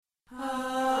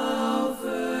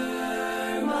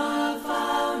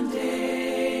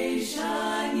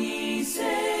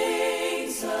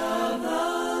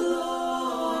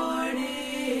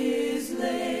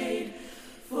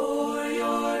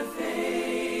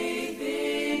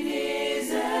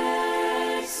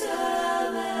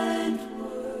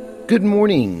Good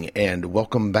morning and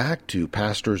welcome back to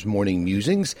Pastor's Morning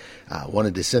Musings. I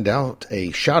wanted to send out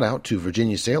a shout out to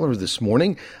Virginia Saylor this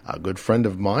morning, a good friend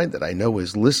of mine that I know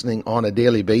is listening on a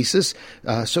daily basis.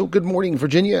 So good morning,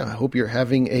 Virginia. I hope you're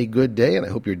having a good day and I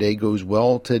hope your day goes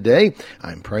well today.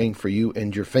 I'm praying for you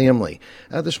and your family.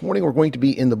 This morning we're going to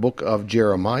be in the book of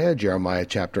Jeremiah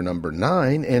chapter number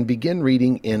 9, and begin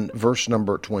reading in verse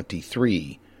number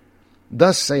 23.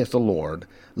 Thus saith the Lord,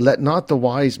 let not the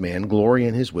wise man glory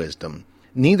in his wisdom,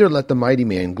 neither let the mighty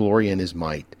man glory in his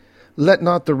might. Let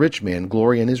not the rich man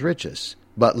glory in his riches,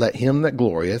 but let him that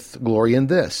glorieth glory in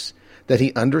this, that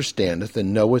he understandeth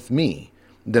and knoweth me,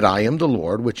 that I am the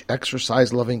Lord, which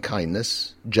exercise loving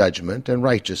kindness, judgment, and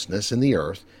righteousness in the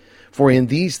earth. For in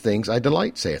these things I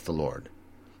delight, saith the Lord.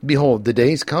 Behold, the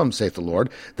days come, saith the Lord,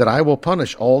 that I will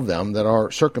punish all them that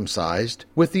are circumcised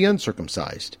with the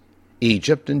uncircumcised,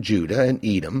 Egypt and Judah and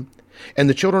Edom, and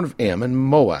the children of Ammon and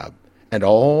Moab, and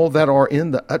all that are in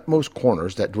the utmost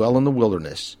corners that dwell in the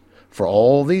wilderness. For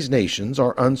all these nations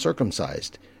are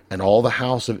uncircumcised, and all the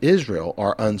house of Israel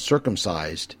are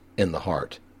uncircumcised in the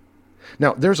heart.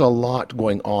 Now, there's a lot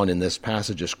going on in this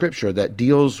passage of Scripture that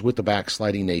deals with the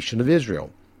backsliding nation of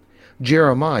Israel.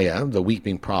 Jeremiah, the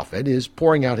weeping prophet, is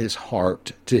pouring out his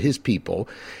heart to his people,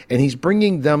 and he's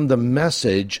bringing them the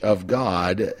message of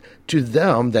God to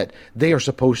them that they are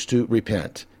supposed to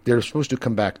repent. They're supposed to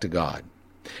come back to God.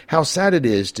 How sad it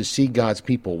is to see God's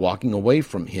people walking away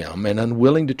from Him and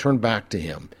unwilling to turn back to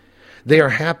Him. They are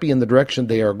happy in the direction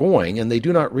they are going, and they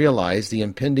do not realize the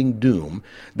impending doom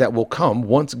that will come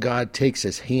once God takes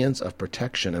His hands of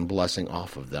protection and blessing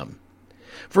off of them.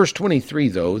 Verse 23,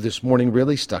 though, this morning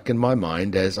really stuck in my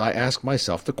mind as I ask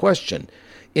myself the question,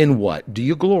 in what do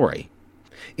you glory?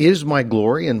 Is my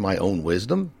glory in my own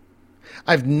wisdom?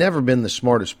 I've never been the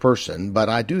smartest person, but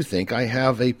I do think I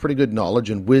have a pretty good knowledge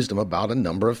and wisdom about a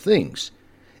number of things.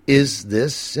 Is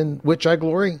this in which I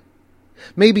glory?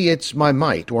 Maybe it's my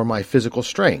might or my physical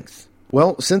strength.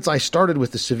 Well, since I started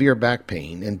with the severe back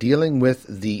pain and dealing with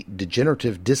the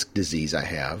degenerative disc disease I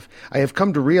have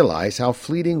come to realize how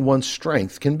fleeting one's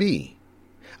strength can be.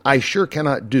 I sure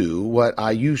cannot do what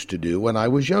I used to do when I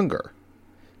was younger.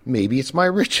 Maybe it's my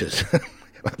riches.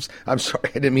 I'm sorry,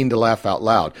 I didn't mean to laugh out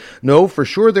loud. No, for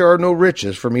sure there are no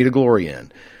riches for me to glory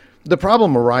in. The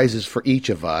problem arises for each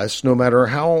of us, no matter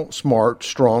how smart,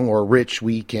 strong, or rich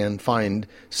we can find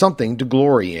something to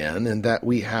glory in and that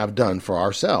we have done for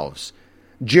ourselves.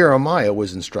 Jeremiah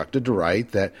was instructed to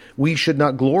write that we should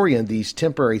not glory in these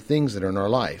temporary things that are in our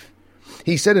life.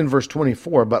 He said in verse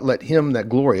 24, but let him that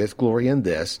glorieth glory in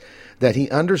this, that he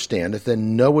understandeth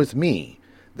and knoweth me,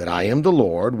 that I am the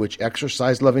Lord, which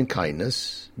exercise loving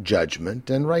kindness, judgment,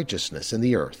 and righteousness in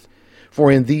the earth. For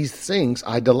in these things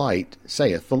I delight,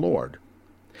 saith the Lord.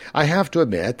 I have to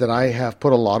admit that I have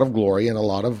put a lot of glory in a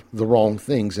lot of the wrong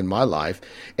things in my life,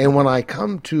 and when I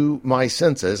come to my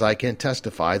senses, I can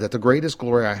testify that the greatest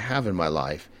glory I have in my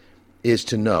life is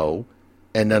to know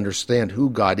and understand who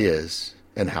God is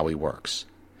and how He works.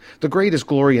 The greatest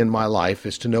glory in my life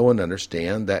is to know and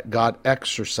understand that God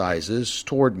exercises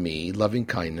toward me loving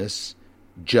kindness,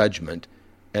 judgment,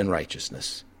 and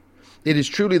righteousness. It is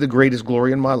truly the greatest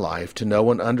glory in my life to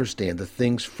know and understand the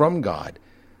things from God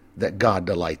that God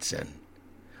delights in.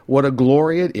 What a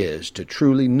glory it is to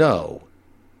truly know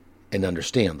and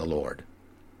understand the Lord.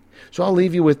 So I'll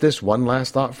leave you with this one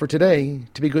last thought for today,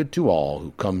 to be good to all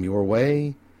who come your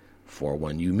way, for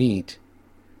when you meet,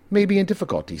 may be in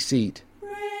difficulty seat.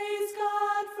 Praise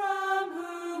God from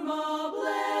whom all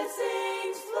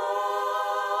blessings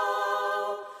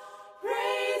flow.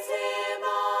 Praise Him,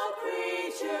 all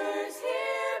creatures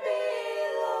here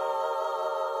below.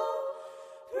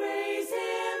 Praise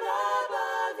Him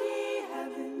above the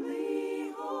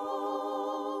heavenly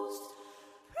host.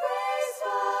 Praise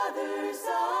Father,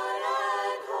 Son,